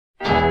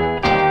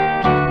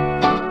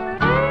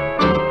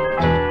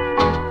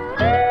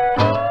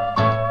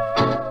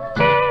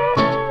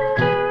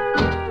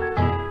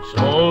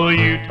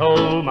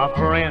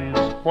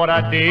what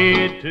I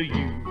did to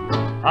you.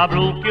 I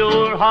broke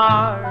your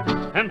heart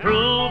and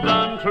proved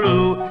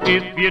untrue.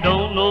 If you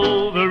don't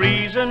know the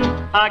reason,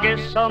 I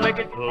guess I'll make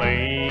it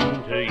plain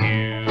to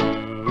you.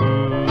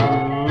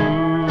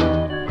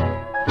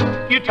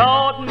 You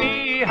taught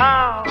me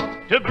how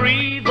to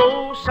breathe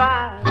those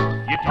sighs.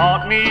 You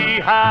taught me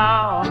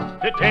how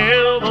to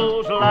tell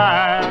those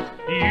lies.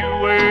 You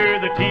were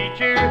the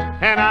teacher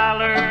and I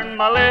learned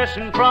my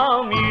lesson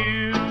from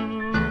you.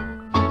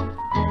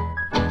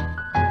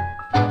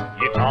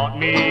 You taught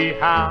me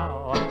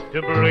how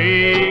to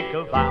break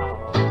a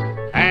vow,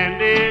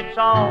 and it's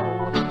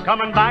all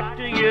coming back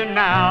to you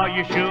now.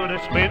 You should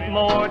have spent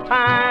more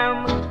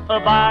time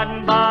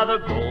abiding by the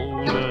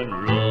golden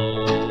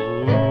rule.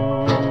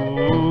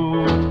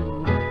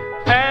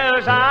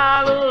 As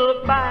I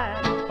look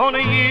back on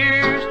the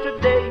years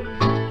today,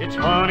 it's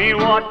funny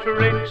what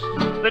tricks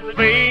that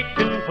fate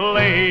can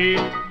play.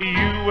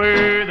 You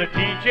were the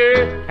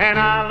teacher and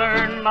I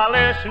learned my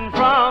lesson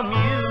from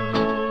you.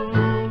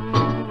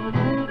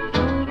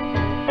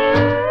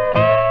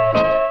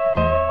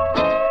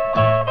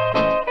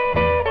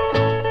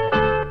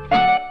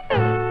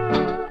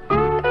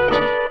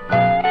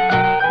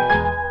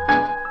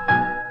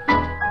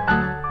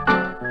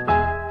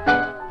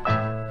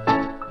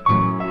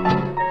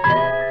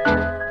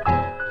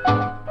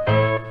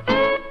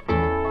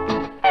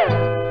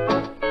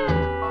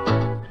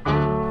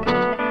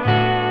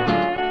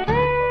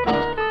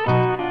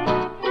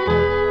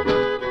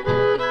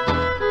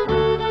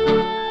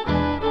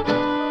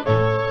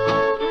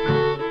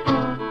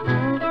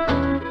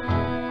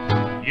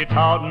 You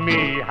taught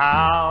me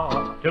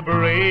how to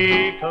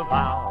break a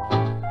vow,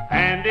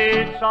 and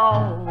it's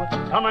all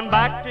coming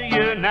back to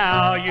you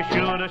now. You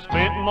should have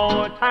spent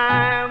more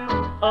time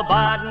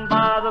abiding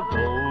by the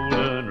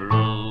golden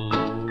rule.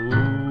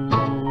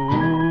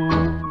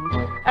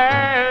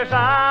 As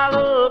I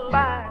look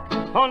back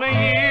on the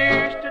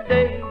years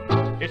today,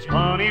 it's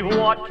funny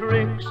what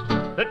tricks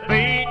that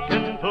fate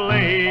can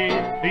play.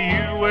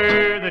 You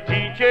were the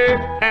teacher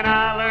and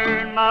I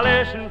learned my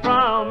lesson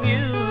from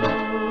you.